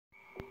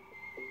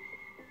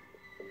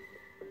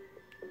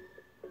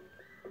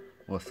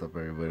What's up,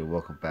 everybody?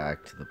 Welcome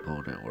back to the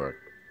Poe Network.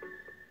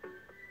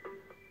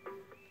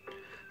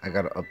 I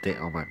got an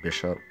update on my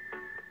bishop.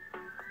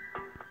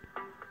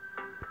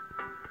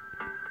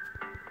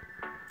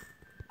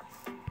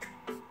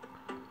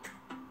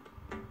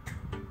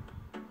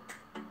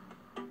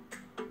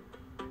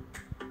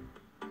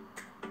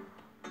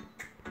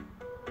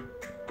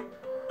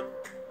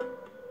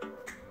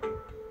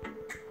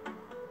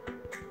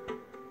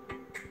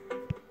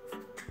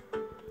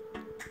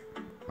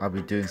 I'll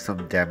be doing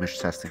some damage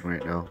testing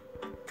right now.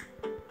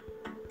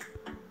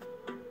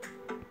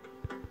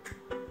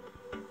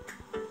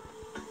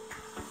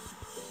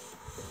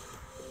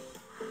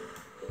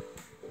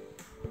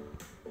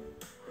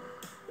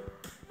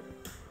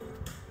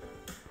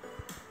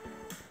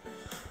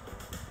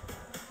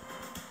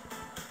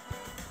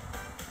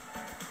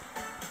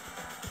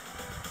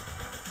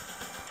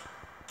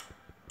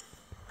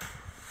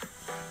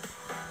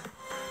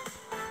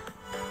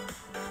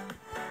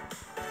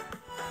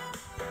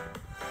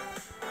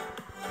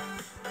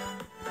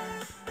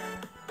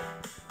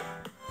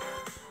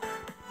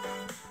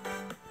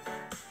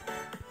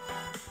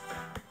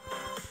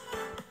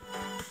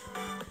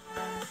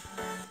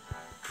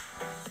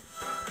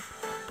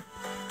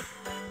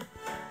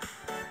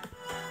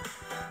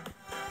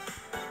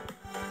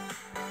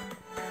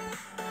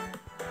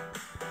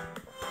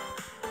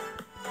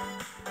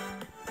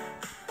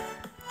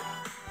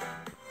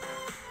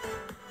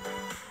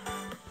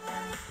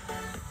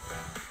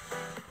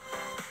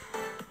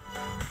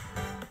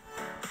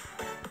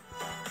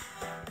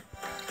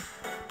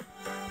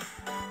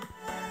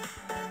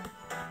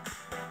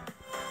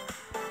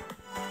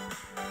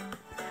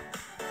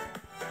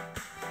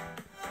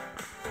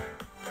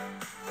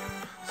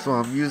 So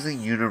I'm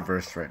using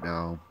Universe right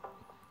now,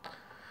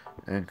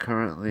 and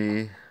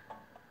currently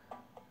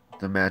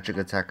the magic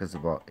attack is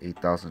about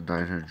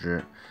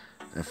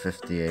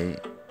 8,958.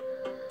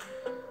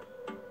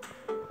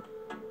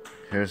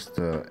 Here's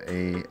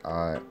the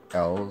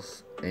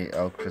ALs,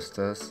 AL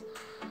Christus,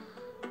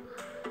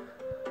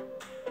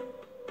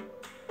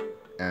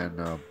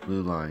 and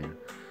blue line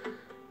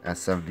at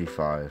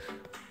 75.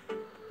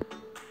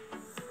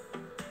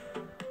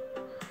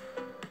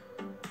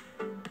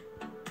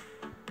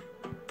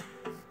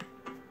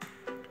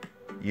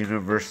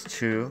 Universe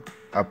 2,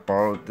 I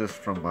borrowed this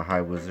from my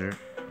High Wizard.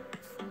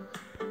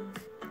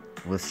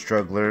 With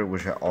Struggler,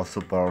 which I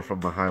also borrowed from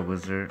my High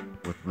Wizard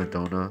with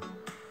Madonna.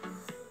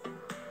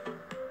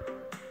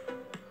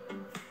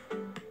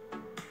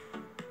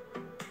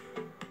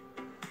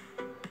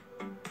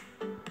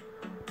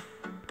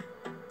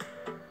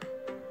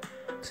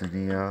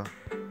 Tania.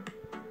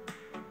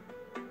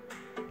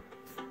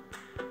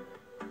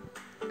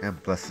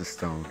 And Blessed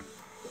Stone.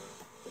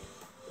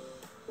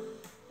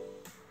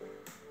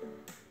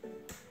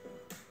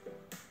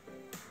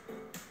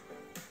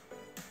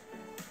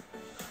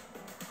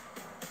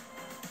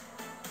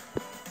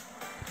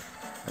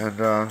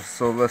 And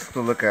so let's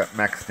go look at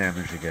max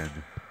damage again.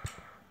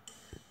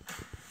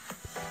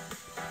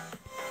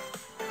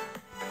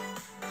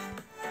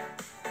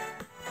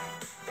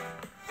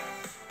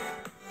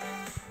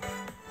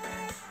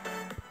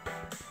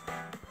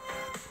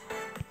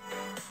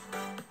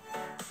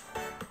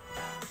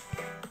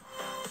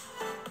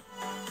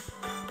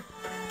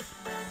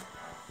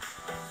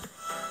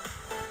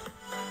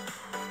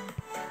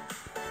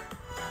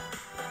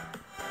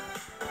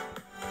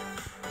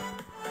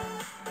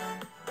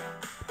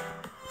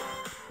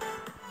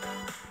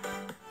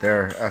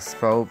 There, a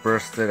spell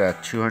bursted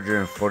at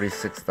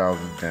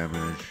 246,000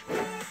 damage.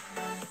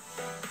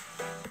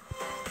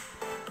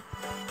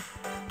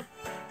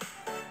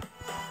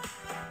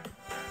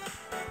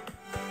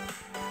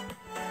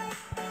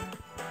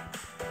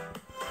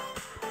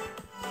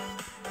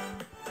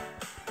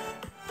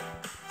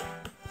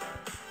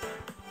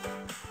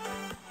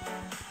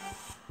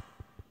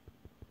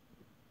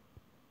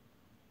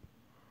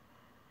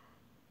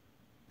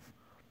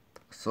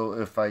 So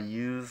if I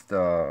use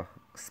the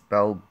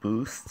spell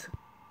boost,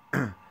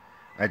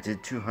 I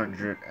did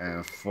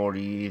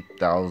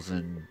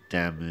 240,000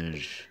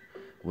 damage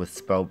with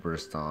spell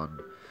burst on.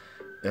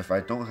 If I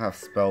don't have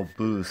spell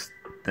boost,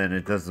 then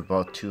it does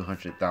about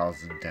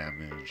 200,000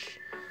 damage.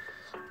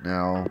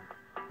 Now,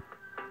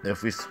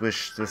 if we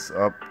switch this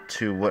up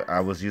to what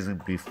I was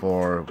using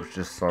before, which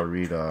is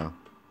Tsarita,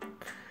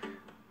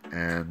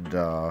 and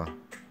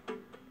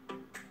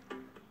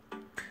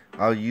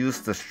I'll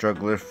use the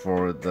Struggler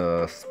for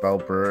the spell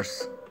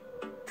burst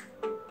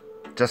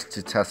just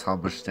to test how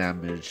much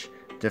damage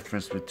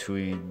difference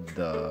between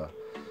the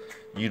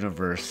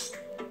Universe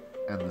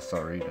and the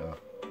Tsarita.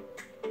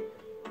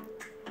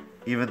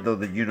 Even though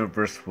the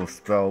Universe will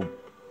spell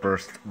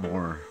burst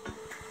more.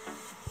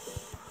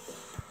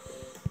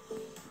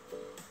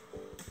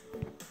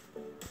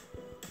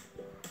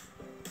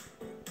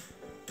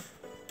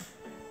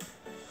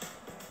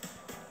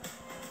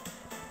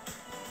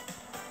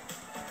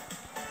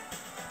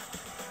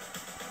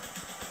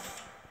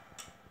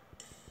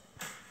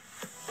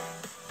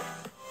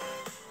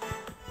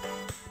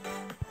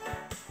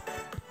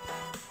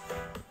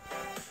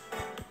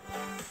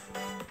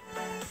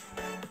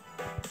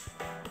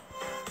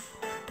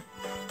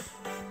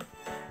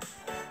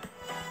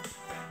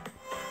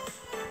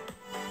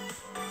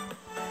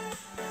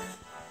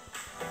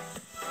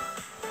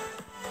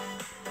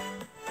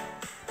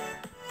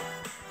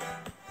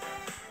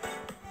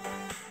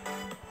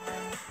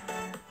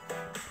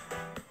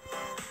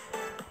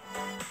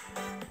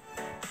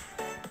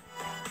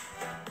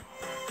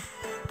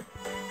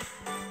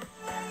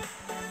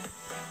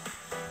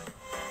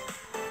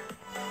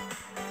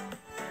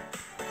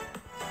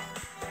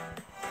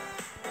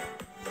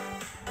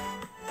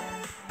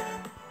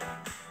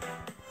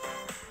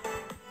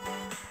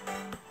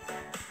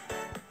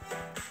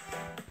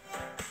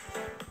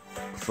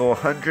 So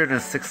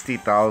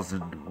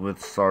 160,000 with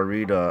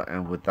Tsarita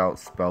and without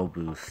spell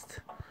boost.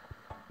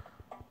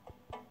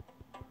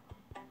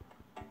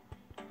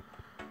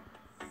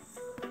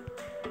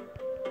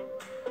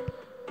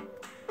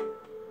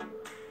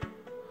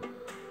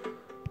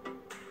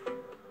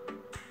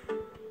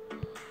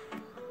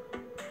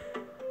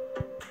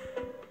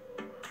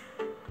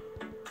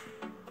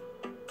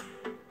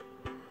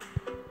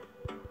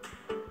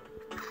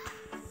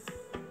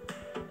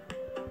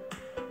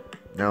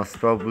 Now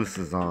spell boost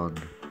is on.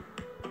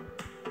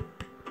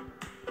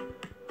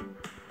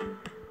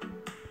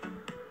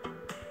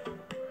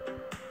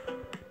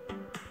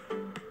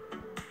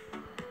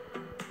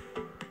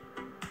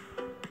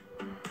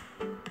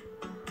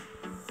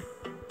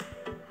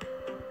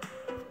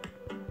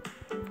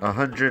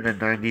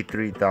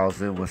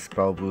 $193,000 with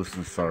spell boost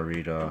and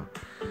Tsarita.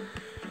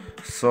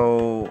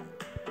 So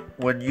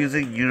when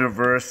using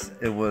Universe,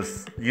 it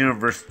was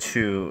Universe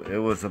 2, it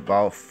was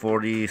about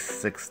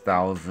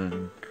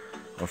 46,000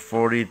 or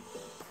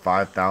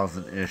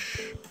 45,000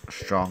 ish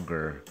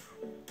stronger.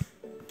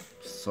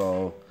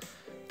 So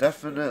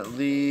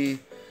definitely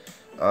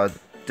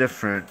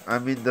different. I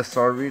mean, the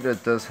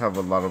Tsarita does have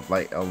a lot of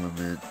light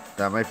element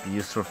that might be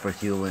useful for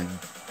healing,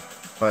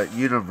 but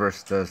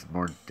Universe does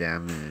more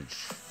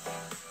damage.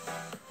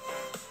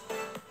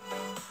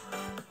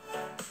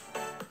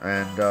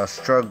 And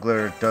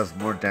Struggler does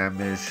more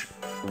damage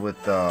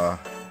with the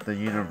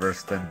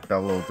Universe than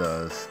Bellow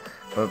does.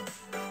 But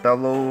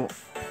Bellow,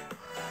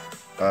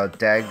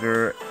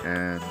 Dagger,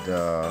 and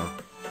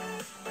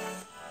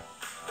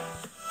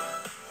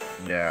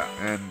yeah,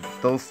 and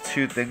those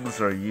two things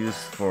are used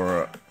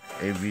for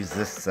a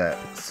resist set.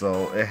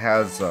 So it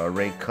has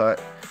Ray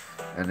Cut,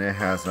 and it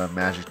has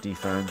Magic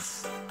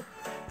Defense,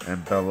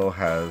 and Bellow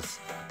has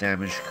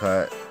Damage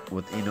Cut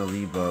with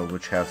Inoliba,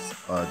 which has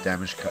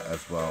damage cut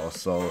as well.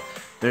 So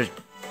there's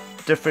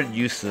different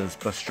uses,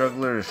 but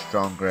Struggler is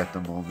stronger at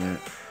the moment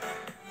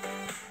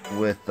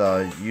with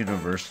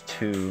Universe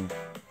 2.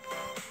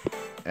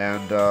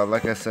 And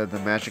like I said, the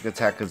magic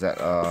attack is at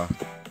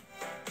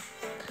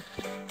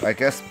I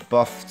guess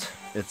buffed,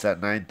 it's at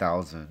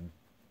 9,000.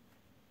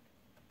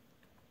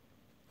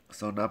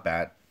 So not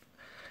bad.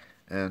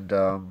 And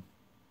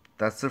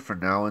that's it for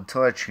now.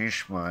 Until I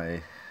change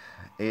my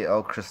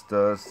AL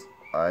Kristas,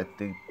 I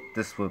think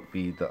this would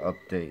be the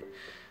update,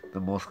 the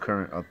most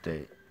current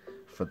update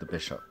for the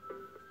Bishop.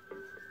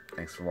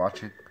 Thanks for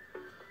watching.